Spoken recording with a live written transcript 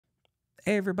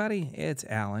Hey, everybody, it's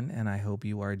Alan, and I hope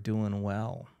you are doing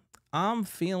well. I'm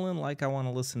feeling like I want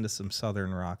to listen to some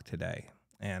Southern rock today,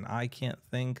 and I can't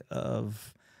think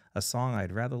of a song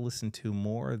I'd rather listen to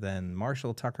more than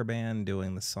Marshall Tucker Band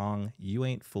doing the song You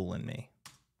Ain't Foolin' Me.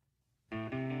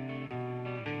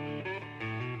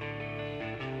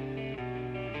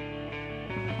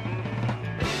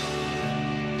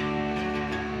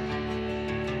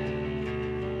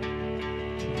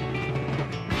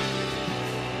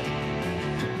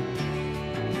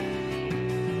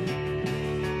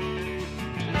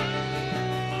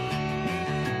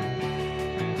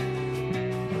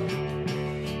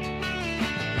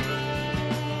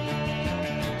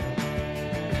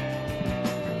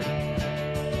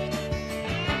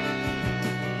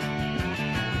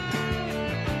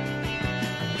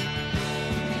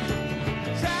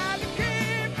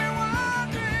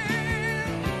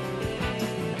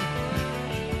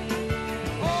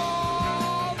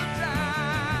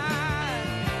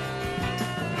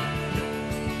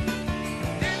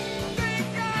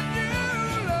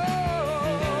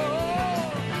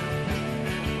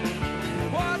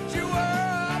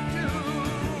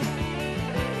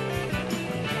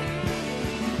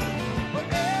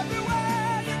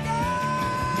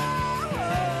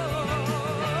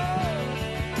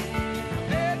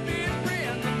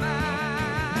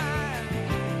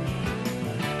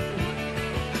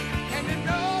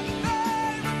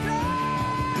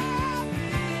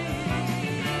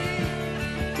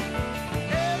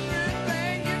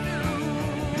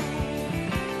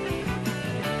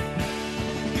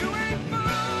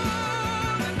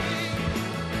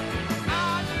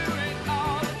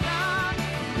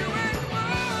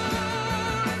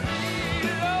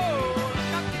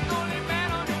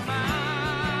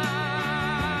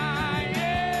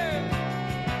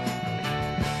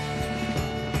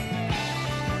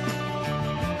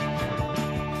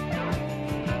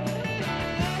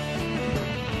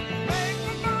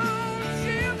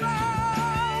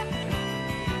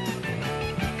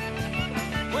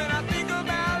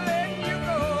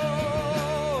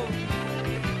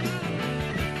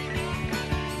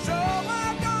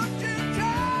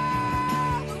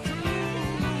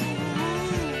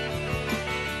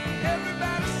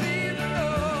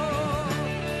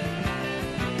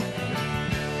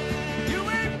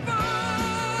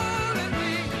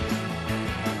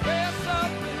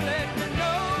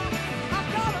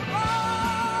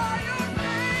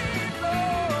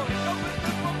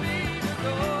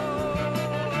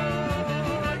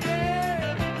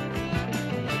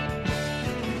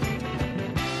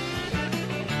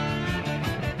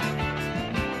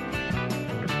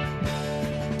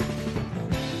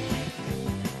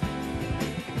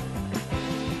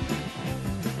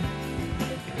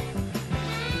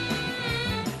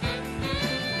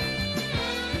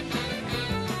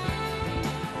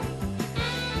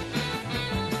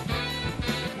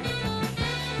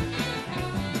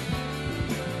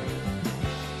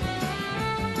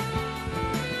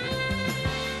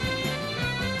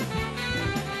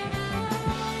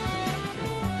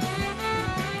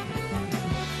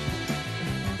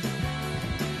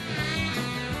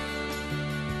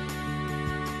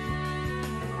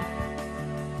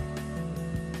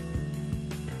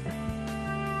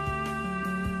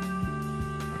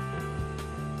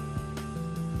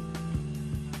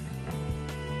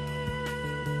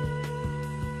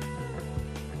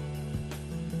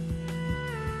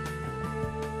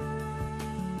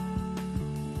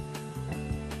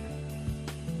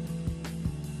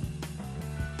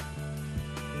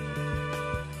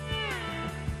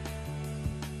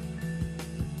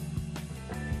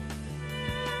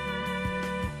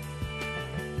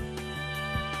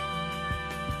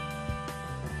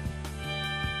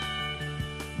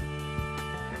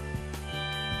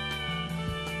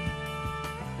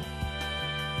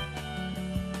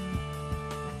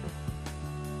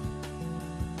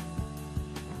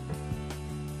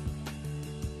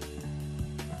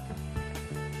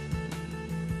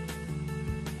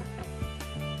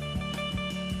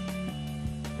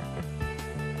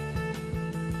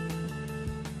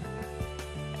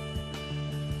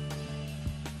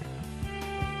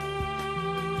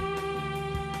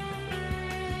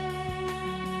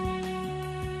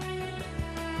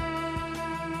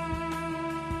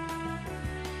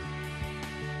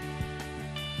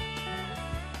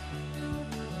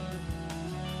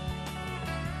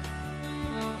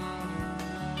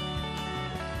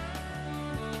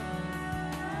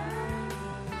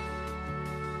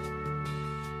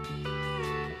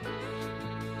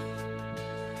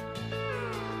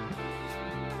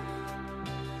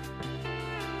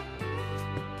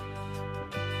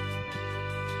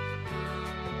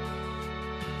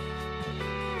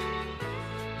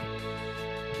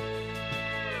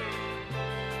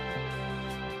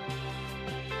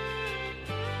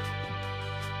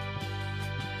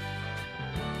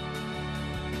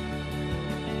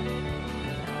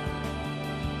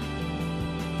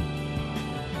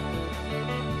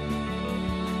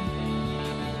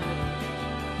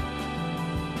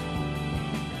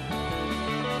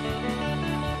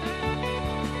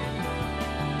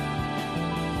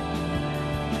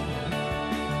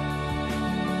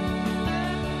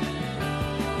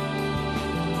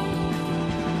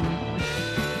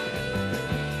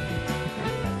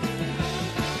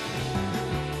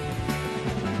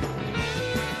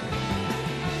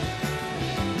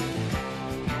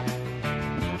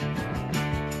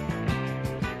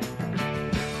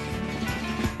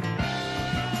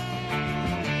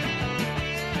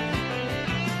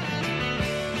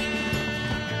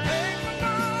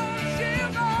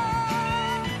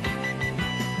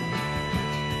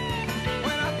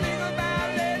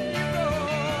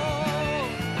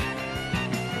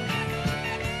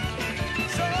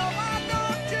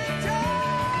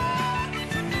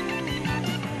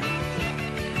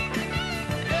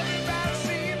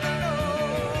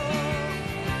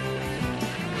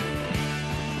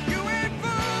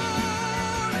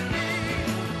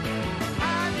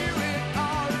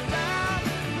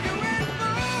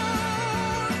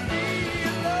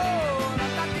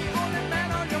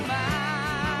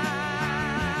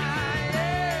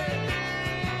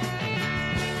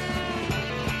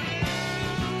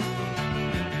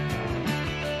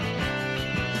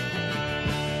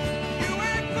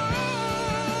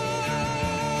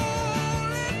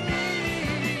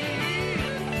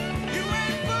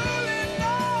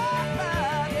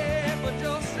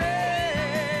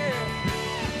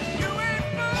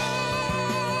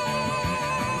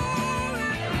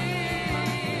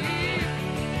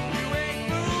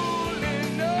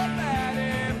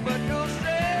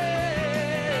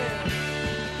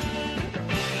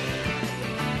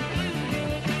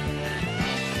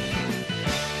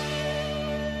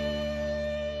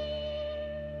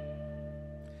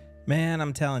 Man,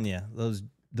 I'm telling you,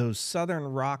 those southern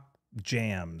rock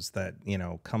jams that,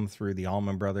 come through the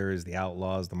Allman Brothers, the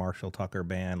Outlaws, the Marshall Tucker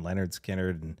Band, Leonard Skinner,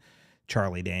 and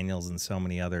Charlie Daniels, and so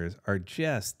many others are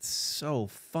just so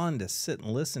fun to sit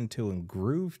and listen to and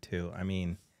groove to. I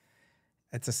mean,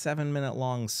 it's a 7-minute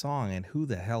long song, and who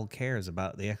the hell cares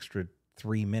about the extra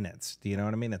 3 minutes? Do you know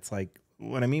what I mean? It's like,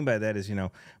 what I mean by that is,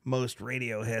 most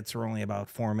radio hits are only about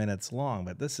 4 minutes long,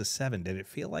 but this is 7. Did it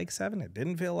feel like 7? It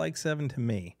didn't feel like 7 to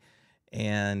me.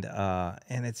 And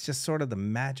it's just sort of the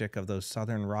magic of those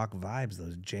southern rock vibes,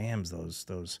 those jams,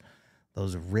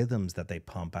 those rhythms that they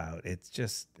pump out.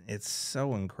 It's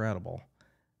so incredible.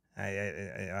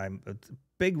 I'm a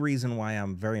big reason why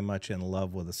I'm very much in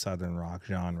love with the southern rock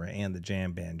genre and the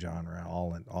jam band genre,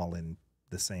 all in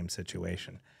the same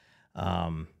situation.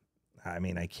 Um, I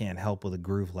mean, I can't help with a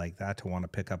groove like that to want to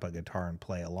pick up a guitar and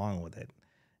play along with it.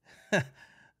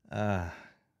 uh,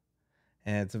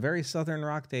 and it's a very southern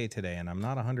rock day today, and I'm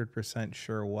not 100%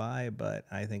 sure why, but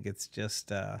I think it's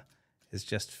just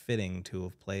fitting to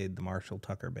have played the Marshall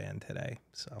Tucker Band today.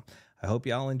 So I hope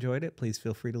y'all enjoyed it. Please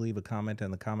feel free to leave a comment in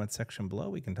the comment section below.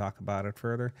 We can talk about it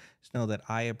further. Just know that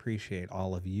I appreciate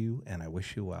all of you, and I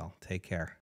wish you well. Take care.